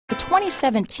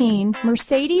2017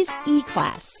 Mercedes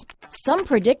E-Class. Some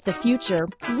predict the future.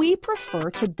 We prefer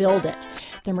to build it.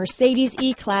 The Mercedes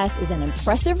E-Class is an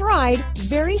impressive ride,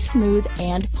 very smooth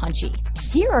and punchy.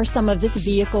 Here are some of this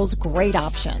vehicle's great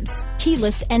options: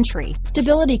 keyless entry,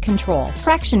 stability control,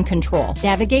 traction control,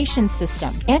 navigation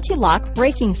system, anti-lock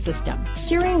braking system,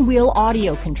 steering wheel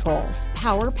audio controls,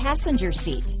 power passenger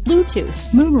seat, Bluetooth,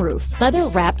 moonroof,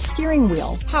 leather-wrapped steering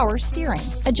wheel, power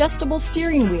steering, adjustable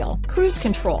steering wheel, cruise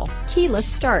control, keyless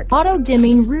start,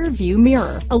 auto-dimming rear view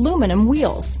mirror, aluminum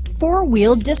wheels,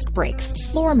 four-wheel disc brakes,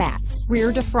 floor mats,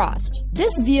 rear defrost.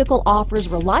 This vehicle offers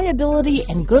reliability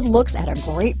and good looks at a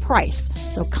great price.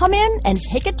 So come in and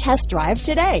take a test drive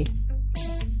today.